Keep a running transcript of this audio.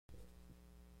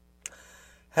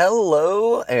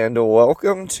Hello and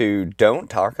welcome to Don't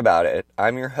Talk About It.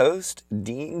 I'm your host,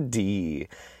 Dean D.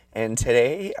 And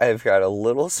today I've got a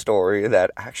little story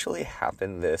that actually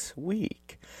happened this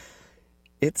week.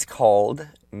 It's called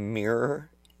Mirror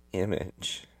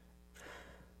Image.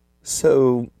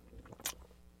 So,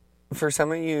 for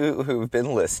some of you who've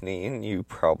been listening, you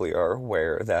probably are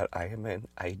aware that I am an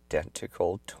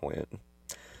identical twin.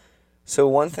 So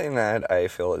one thing that I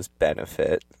feel is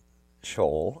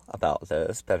beneficial about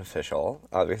this,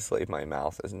 obviously my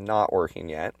mouth is not working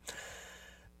yet,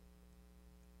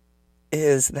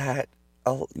 is that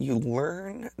you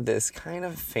learn this kind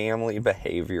of family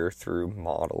behavior through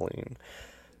modeling.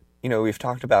 You know, we've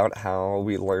talked about how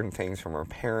we learn things from our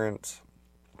parents,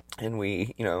 and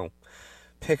we,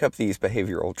 pick up these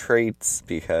behavioral traits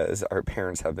because our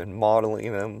parents have been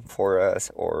modeling them for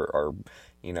us, or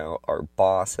our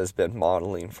boss has been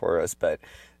modeling for us. But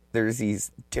there's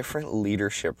these different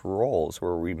leadership roles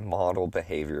where we model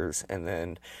behaviors, and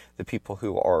then the people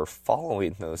who are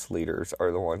following those leaders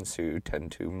are the ones who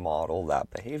tend to model that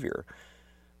behavior.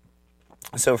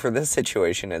 So for this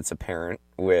situation, it's a parent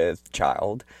with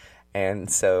child, and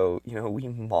so, we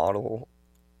model.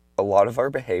 A lot of our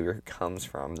behavior comes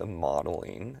from the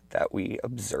modeling that we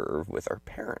observe with our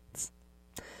parents.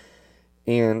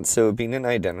 And so being an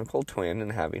identical twin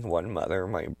and having one mother,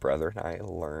 my brother and I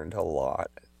learned a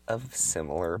lot of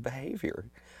similar behavior.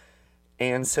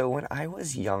 And so when I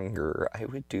was younger, I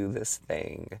would do this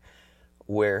thing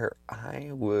where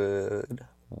I would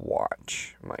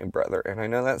watch my brother. And I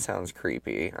know that sounds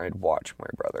creepy. I'd watch my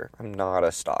brother. I'm not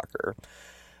a stalker.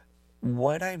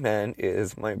 What I meant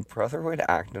is my brother would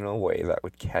act in a way that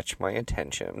would catch my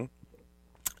attention,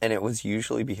 and it was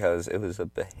usually because it was a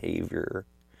behavior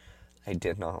I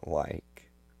did not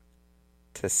like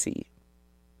to see.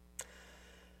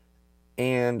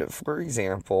 And for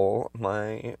example,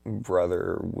 my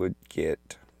brother would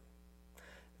get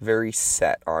very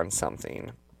set on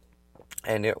something,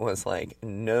 and it was like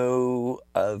no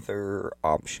other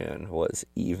option was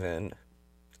even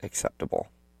acceptable.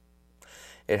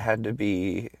 It had to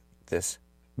be this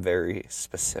very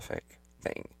specific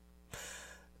thing.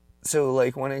 So,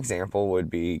 like, one example would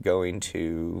be going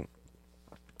to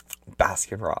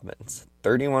Baskin Robbins,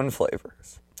 31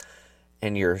 flavors,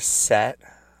 and you're set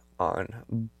on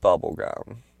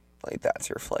bubblegum. Like, that's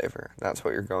your flavor. That's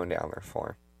what you're going down there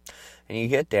for. And you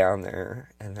get down there,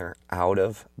 and they're out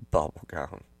of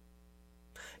bubblegum.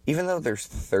 Even though there's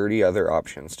 30 other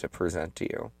options to present to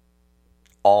you,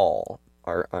 all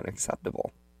are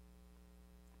unacceptable.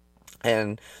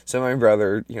 And so my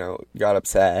brother, got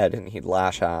upset, and he'd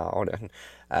lash out,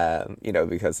 and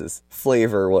because his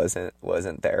flavor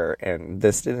wasn't there. And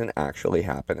this didn't actually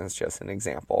happen. It's just an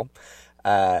example.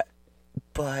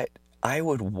 But I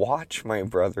would watch my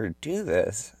brother do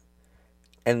this,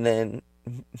 and then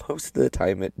most of the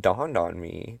time it dawned on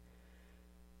me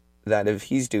that if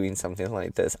he's doing something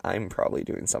like this, I'm probably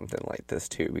doing something like this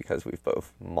too, because we've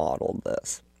both modeled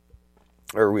this.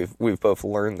 Or we've both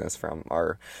learned this from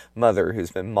our mother,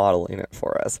 who's been modeling it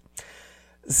for us.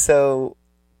 So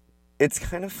it's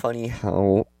kind of funny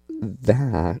how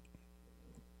that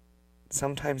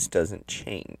sometimes doesn't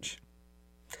change.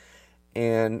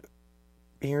 And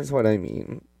here's what I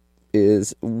mean,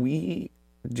 is we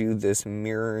do this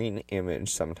mirroring image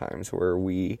sometimes where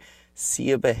we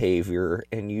see a behavior,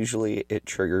 and usually it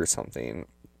triggers something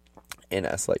in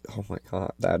us, like, oh my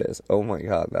God, that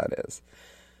is.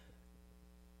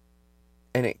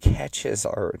 And it catches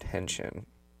our attention.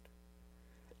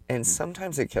 And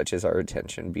sometimes it catches our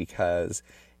attention because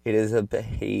it is a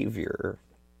behavior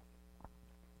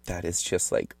that is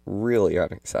just like really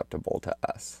unacceptable to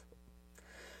us.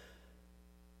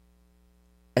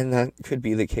 And that could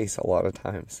be the case a lot of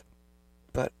times.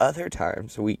 But other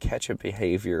times we catch a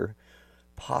behavior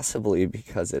possibly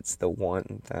because it's the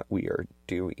one that we are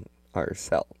doing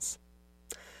ourselves.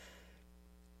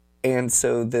 And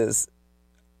so this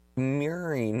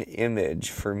mirroring image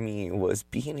for me was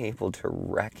being able to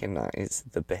recognize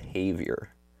the behavior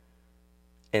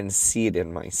and see it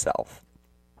in myself.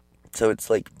 So it's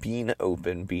like being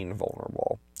open, being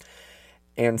vulnerable.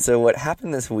 And so what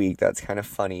happened this week that's kind of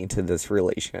funny to this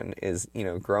relation is,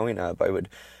 growing up, I would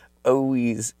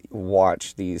always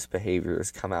watch these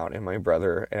behaviors come out in my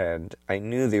brother, and I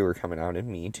knew they were coming out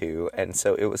in me too. And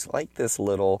so it was like this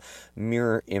little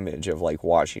mirror image of like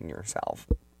watching yourself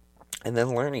and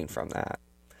then learning from that.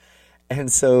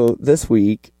 And so this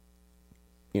week,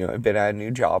 I've been at a new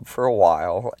job for a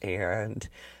while, and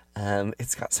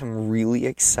it's got some really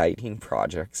exciting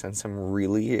projects and some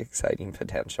really exciting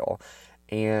potential.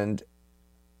 And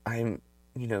I'm,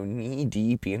 knee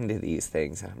deep into these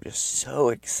things, and I'm just so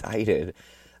excited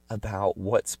about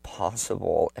what's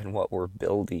possible and what we're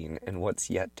building and what's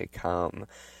yet to come.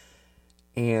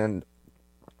 And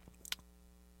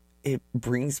it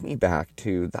brings me back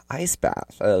to the ice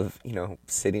bath of,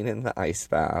 sitting in the ice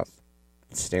bath,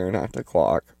 staring at the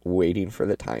clock, waiting for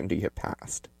the time to get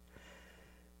past.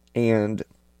 And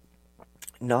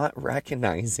not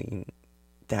recognizing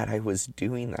that I was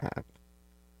doing that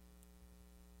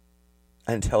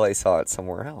until I saw it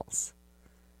somewhere else.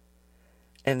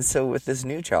 And so with this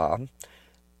new job,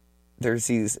 there's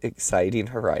these exciting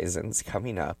horizons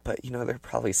coming up, but they're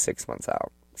probably 6 months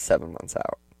out, 7 months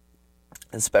out.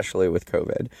 Especially with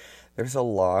COVID, there's a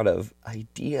lot of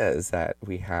ideas that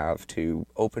we have to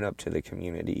open up to the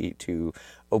community, to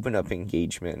open up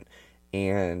engagement,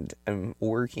 and I'm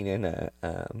working in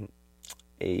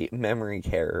a memory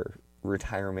care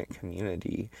retirement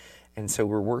community, and so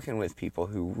we're working with people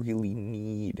who really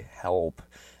need help.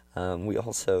 We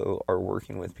also are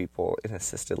working with people in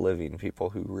assisted living, people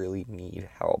who really need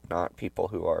help, not people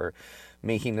who are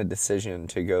making a decision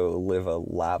to go live a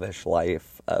lavish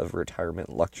life of retirement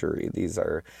luxury. These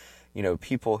are,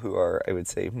 people who are, I would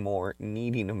say, more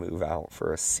needing to move out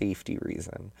for a safety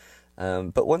reason.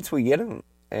 But once we get them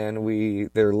and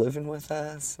they're living with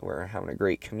us, we're having a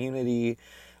great community,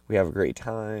 we have a great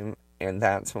time, and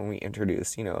that's when we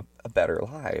introduce, a better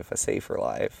life, a safer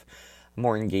life, a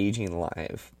more engaging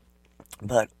life.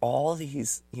 But all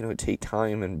these, take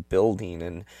time and building,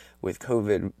 and with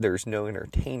COVID, there's no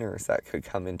entertainers that could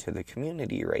come into the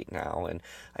community right now, and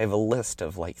I have a list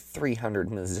of 300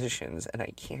 musicians, and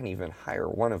I can't even hire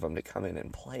one of them to come in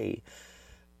and play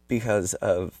because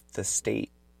of the state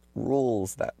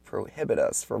rules that prohibit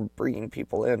us from bringing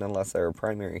people in unless they're a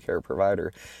primary care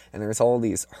provider, and there's all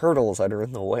these hurdles that are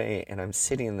in the way, and I'm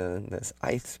sitting in this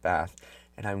ice bath,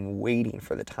 and I'm waiting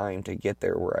for the time to get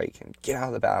there where I can get out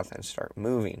of the bath and start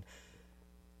moving.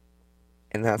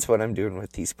 And that's what I'm doing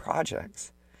with these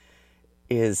projects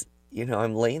is,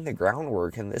 I'm laying the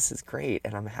groundwork and this is great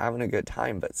and I'm having a good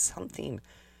time, but something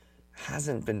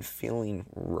hasn't been feeling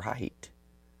right.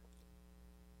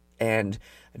 And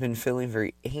I've been feeling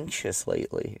very anxious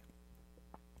lately.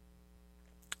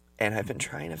 And I've been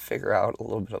trying to figure out a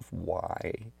little bit of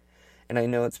why. And I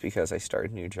know it's because I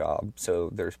started a new job, so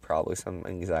there's probably some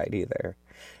anxiety there.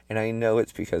 And I know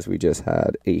it's because we just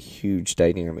had a huge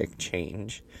dynamic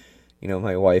change.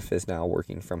 My wife is now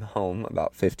working from home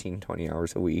about 15, 20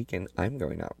 hours a week, and I'm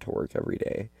going out to work every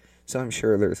day. So I'm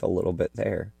sure there's a little bit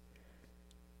there.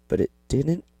 But it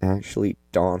didn't actually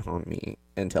dawn on me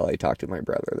until I talked to my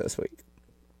brother this week.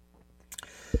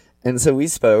 And so we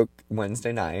spoke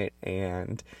Wednesday night,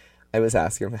 and I was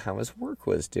asking him how his work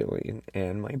was doing,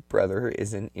 and my brother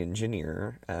is an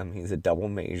engineer. He's a double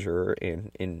major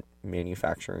in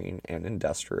manufacturing and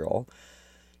industrial.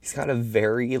 He's got a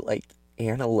very,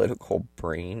 analytical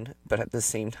brain, but at the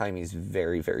same time, he's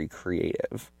very, very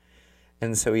creative.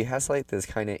 And so he has, this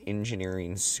kind of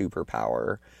engineering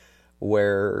superpower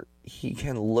where he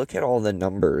can look at all the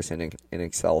numbers in an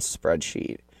Excel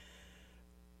spreadsheet,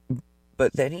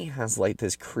 but then he has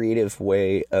this creative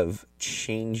way of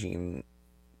changing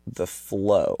the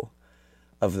flow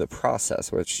of the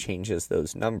process, which changes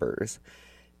those numbers.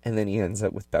 And then he ends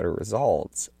up with better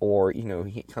results, or,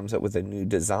 he comes up with a new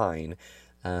design.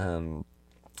 And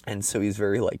so he's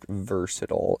very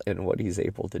versatile in what he's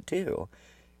able to do.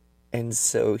 And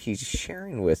so he's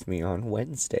sharing with me on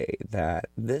Wednesday that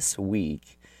this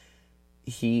week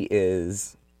he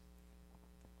is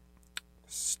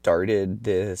started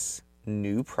this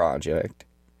new project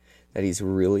that he's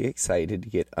really excited to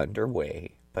get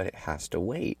underway, but it has to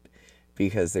wait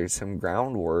because there's some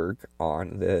groundwork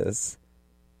on this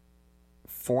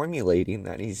formulating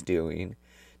that he's doing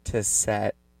to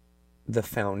set the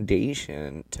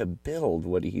foundation to build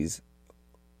what his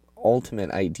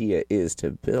ultimate idea is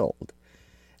to build.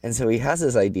 And so he has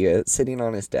this idea sitting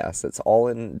on his desk that's all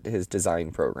in his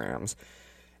design programs,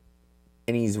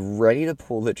 and he's ready to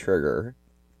pull the trigger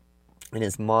in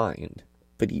his mind,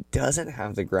 but he doesn't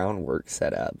have the groundwork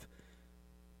set up.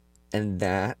 And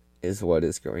that is what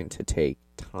is going to take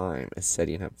time, is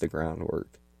setting up the groundwork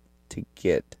to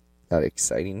get that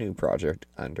exciting new project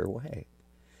underway.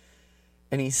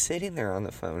 And he's sitting there on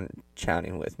the phone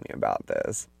chatting with me about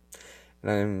this.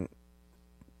 And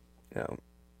I'm,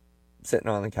 sitting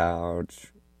on the couch,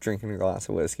 drinking a glass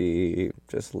of whiskey,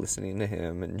 just listening to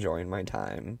him, enjoying my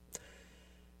time.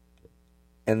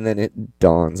 And then it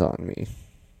dawns on me.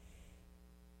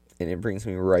 And it brings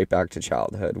me right back to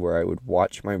childhood, where I would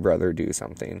watch my brother do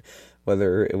something,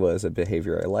 whether it was a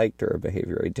behavior I liked or a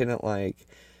behavior I didn't like.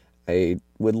 I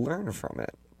would learn from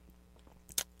it.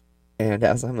 And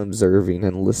as I'm observing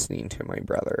and listening to my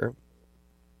brother,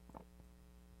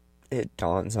 it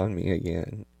dawns on me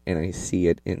again, and I see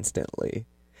it instantly.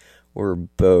 We're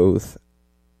both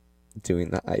doing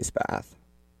the ice bath.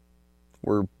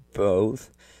 We're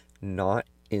both not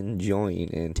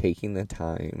enjoying and taking the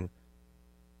time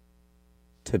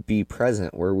to be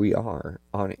present where we are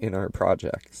in our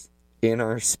projects, in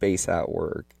our space at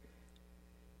work.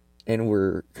 And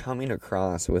we're coming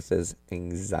across with this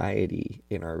anxiety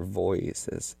in our voice,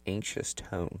 this anxious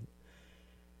tone,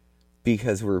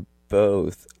 because we're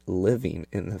both living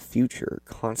in the future,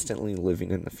 constantly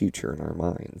living in the future in our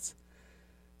minds.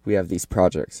 We have these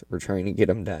projects. We're trying to get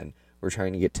them done. We're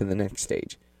trying to get to the next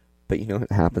stage. But you know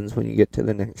what happens when you get to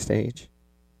the next stage?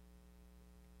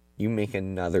 You make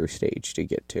another stage to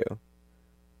get to.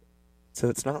 So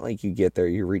it's not like you get there,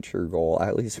 you reach your goal,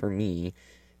 at least for me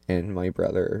and my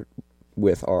brother,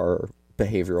 with our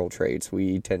behavioral traits.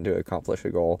 We tend to accomplish a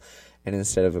goal, and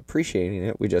instead of appreciating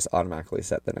it, we just automatically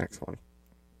set the next one.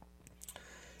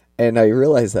 And I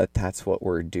realize that that's what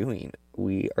we're doing.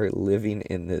 We are living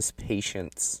in this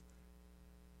patience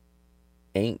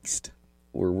angst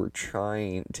where we're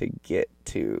trying to get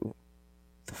to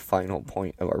the final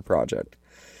point of our project.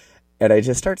 And I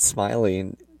just start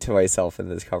smiling to myself in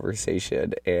this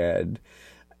conversation, and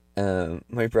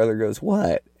my brother goes,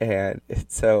 "What?" And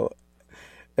so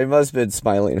I must have been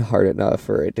smiling hard enough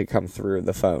for it to come through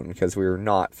the phone, because we were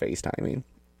not FaceTiming.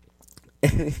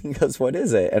 And he goes, "What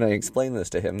is it?" And I explained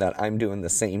this to him, that I'm doing the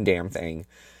same damn thing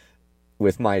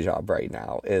with my job right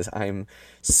now. Is I'm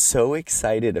so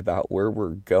excited about where we're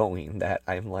going that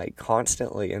I'm like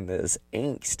constantly in this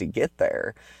angst to get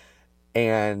there.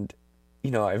 And you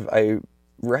know, I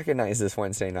recognized this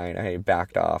Wednesday night. I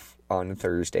backed off on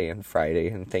Thursday and Friday,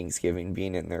 and Thanksgiving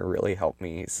being in there really helped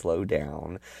me slow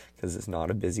down because it's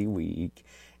not a busy week.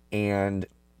 And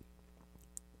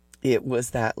it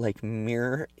was that like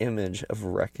mirror image of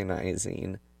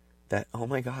recognizing that, oh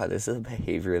my God, this is a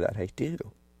behavior that I do.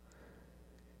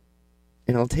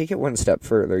 And I'll take it one step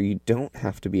further. You don't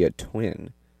have to be a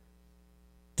twin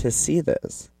to see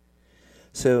this.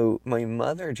 So my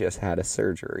mother just had a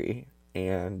surgery,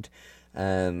 and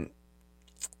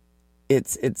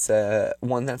it's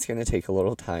one that's going to take a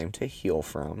little time to heal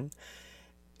from.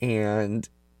 And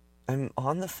I'm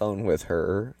on the phone with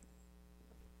her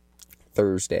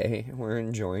Thursday. We're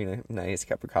enjoying a nice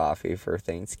cup of coffee for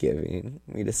Thanksgiving.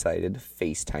 We decided to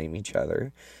FaceTime each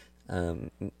other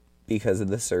because of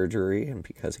the surgery and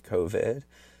because of COVID.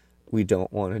 We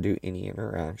don't want to do any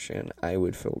interaction. I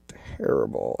would feel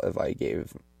terrible if I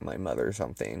gave my mother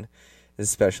something,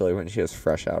 especially when she was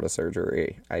fresh out of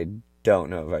surgery. I don't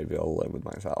know if I'd be able to live with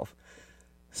myself.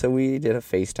 So we did a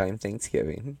FaceTime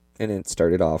Thanksgiving, and it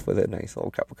started off with a nice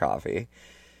little cup of coffee.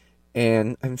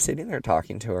 And I'm sitting there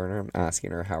talking to her, and I'm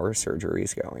asking her how her surgery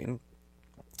is going.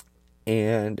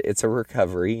 And it's a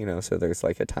recovery, you know, so there's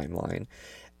like a timeline.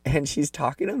 And she's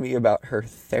talking to me about her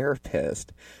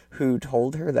therapist, who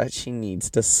told her that she needs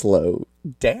to slow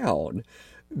down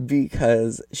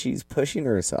because she's pushing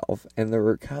herself, and the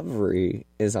recovery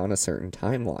is on a certain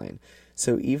timeline.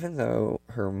 So even though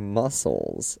her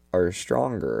muscles are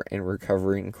stronger and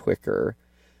recovering quicker,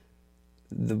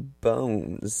 the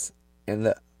bones and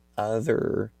the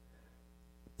other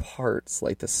parts,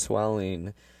 like the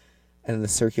swelling and the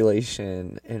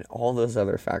circulation and all those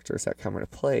other factors that come into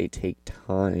play, take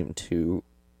time to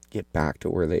get back to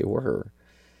where they were.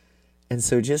 And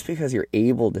so just because you're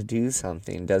able to do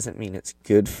something doesn't mean it's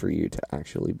good for you to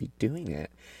actually be doing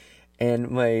it.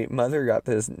 And my mother got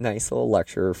this nice little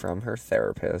lecture from her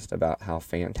therapist about how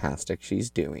fantastic she's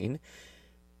doing,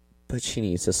 but she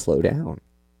needs to slow down.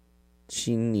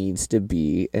 She needs to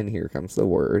be, and here comes the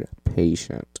word,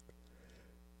 patient.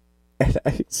 And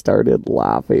I started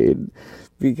laughing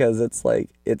because it's like,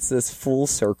 it's this full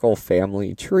circle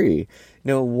family tree.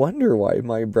 No wonder why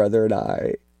my brother and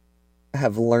I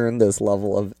have learned this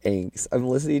level of angst. I'm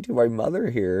listening to my mother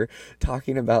here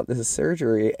talking about this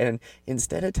surgery, and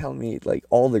instead of telling me like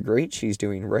all the great she's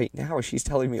doing right now, she's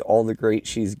telling me all the great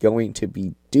she's going to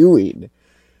be doing.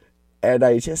 And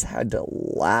I just had to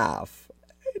laugh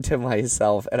to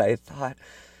myself, and I thought,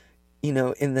 you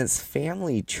know, in this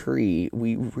family tree,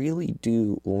 we really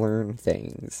do learn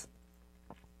things.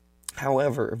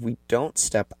 However, if we don't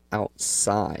step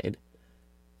outside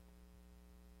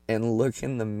and look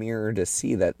in the mirror to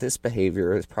see that this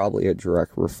behavior is probably a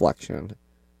direct reflection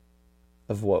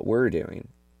of what we're doing,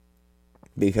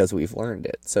 because we've learned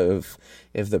it. So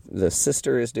if the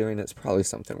sister is doing it, it's probably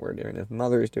something we're doing. If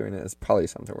mother is doing it, it's probably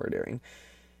something we're doing,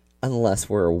 unless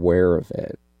we're aware of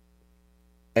it.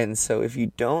 And so if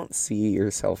you don't see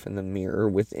yourself in the mirror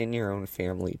within your own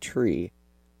family tree,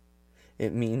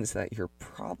 it means that you're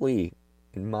probably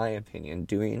in my opinion,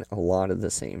 doing a lot of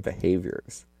the same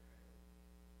behaviors.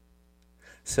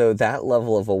 So that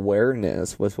level of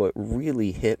awareness was what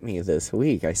really hit me this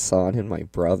week. I saw it in my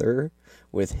brother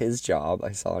with his job.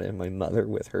 I saw it in my mother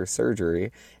with her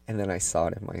surgery. And then I saw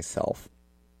it in myself.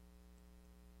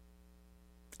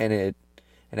 And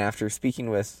after speaking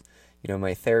with,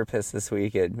 my therapist this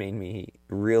week, it made me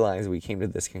realize we came to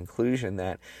this conclusion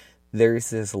that there's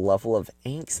this level of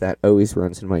angst that always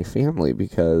runs in my family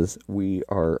because we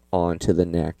are on to the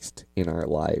next in our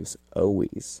lives,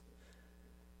 always.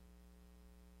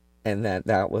 And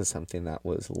that was something that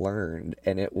was learned.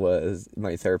 And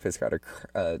my therapist got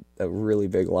a really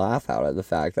big laugh out of the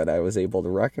fact that I was able to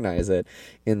recognize it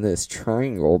in this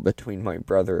triangle between my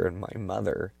brother and my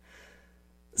mother.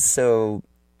 So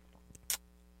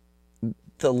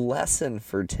the lesson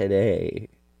for today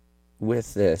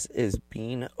with this is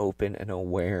being open and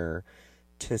aware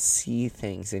to see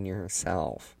things in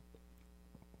yourself.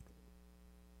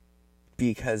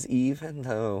 Because even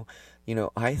though,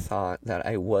 I thought that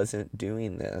I wasn't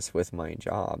doing this with my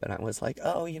job, and I was like,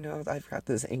 oh, I've got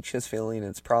this anxious feeling,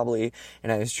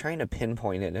 and I was trying to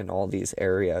pinpoint it in all these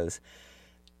areas.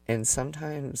 And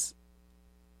sometimes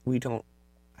we don't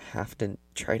have to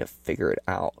try to figure it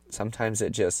out. Sometimes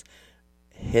it just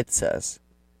hits us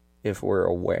if we're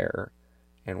aware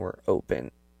and we're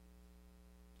open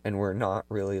and we're not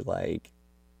really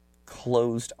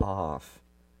closed off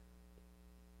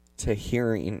to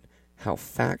hearing how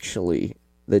factually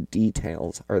the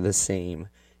details are the same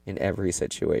in every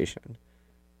situation.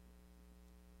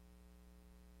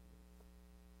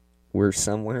 We're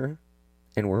somewhere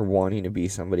and we're wanting to be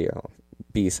somewhere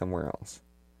else.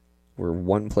 We're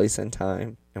one place in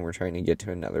time and we're trying to get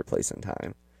to another place in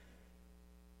time.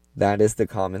 That is the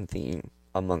common theme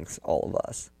amongst all of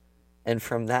us. And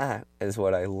from that is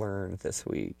what I learned this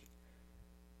week.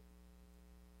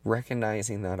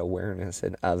 Recognizing that awareness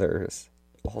in others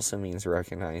also means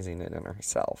recognizing it in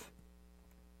ourselves.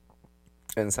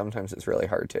 And sometimes it's really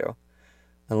hard to,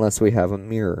 unless we have a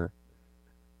mirror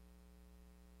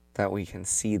that we can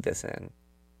see this in.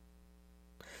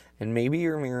 And maybe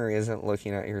your mirror isn't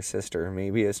looking at your sister.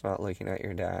 Maybe it's not looking at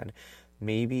your dad.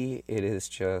 Maybe it is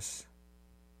just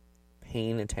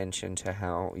paying attention to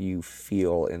how you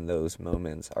feel in those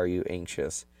moments. Are you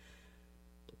anxious?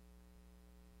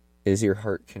 Is your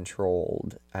heart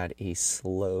controlled at a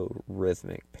slow,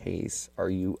 rhythmic pace? Are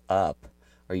you up?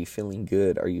 Are you feeling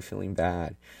good? Are you feeling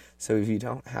bad? So if you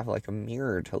don't have a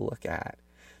mirror to look at,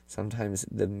 sometimes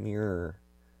the mirror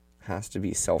has to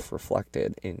be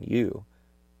self-reflected in you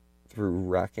through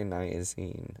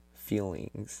recognizing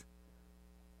feelings.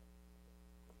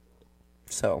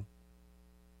 So,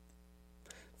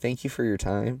 thank you for your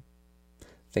time.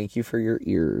 Thank you for your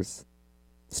ears.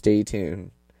 Stay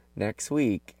tuned. Next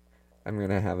week, I'm going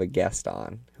to have a guest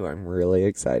on who I'm really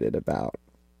excited about.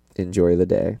 Enjoy the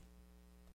day.